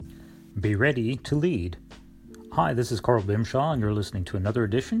Be ready to lead. Hi, this is Carl Bimshaw, and you're listening to another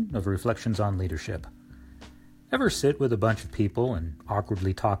edition of Reflections on Leadership. Ever sit with a bunch of people and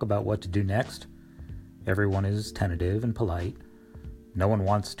awkwardly talk about what to do next? Everyone is tentative and polite. No one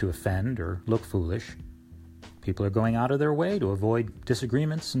wants to offend or look foolish. People are going out of their way to avoid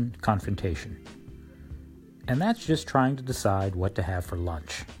disagreements and confrontation. And that's just trying to decide what to have for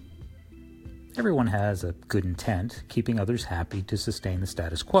lunch. Everyone has a good intent, keeping others happy to sustain the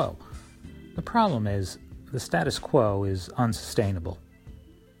status quo. The problem is, the status quo is unsustainable.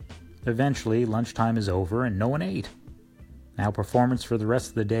 Eventually, lunchtime is over and no one ate. Now performance for the rest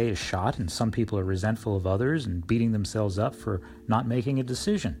of the day is shot and some people are resentful of others and beating themselves up for not making a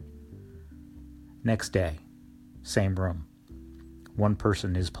decision. Next day, same room. One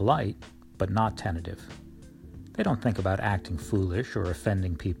person is polite, but not tentative. They don't think about acting foolish or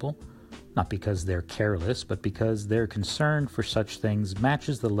offending people, not because they're careless, but because their concern for such things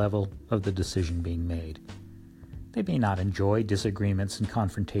matches the level of the decision being made. They may not enjoy disagreements and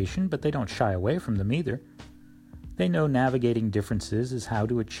confrontation, but they don't shy away from them either. They know navigating differences is how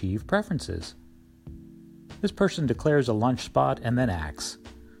to achieve preferences. This person declares a lunch spot and then acts.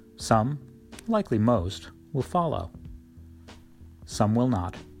 Some, likely most, will follow. Some will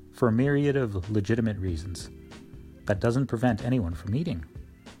not, for a myriad of legitimate reasons. That doesn't prevent anyone from eating.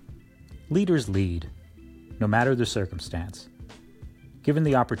 Leaders lead, no matter the circumstance. Given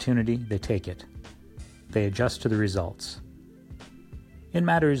the opportunity, they take it. They adjust to the results. In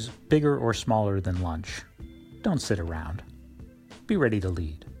matters bigger or smaller than lunch, don't sit around. Be ready to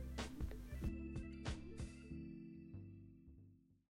lead.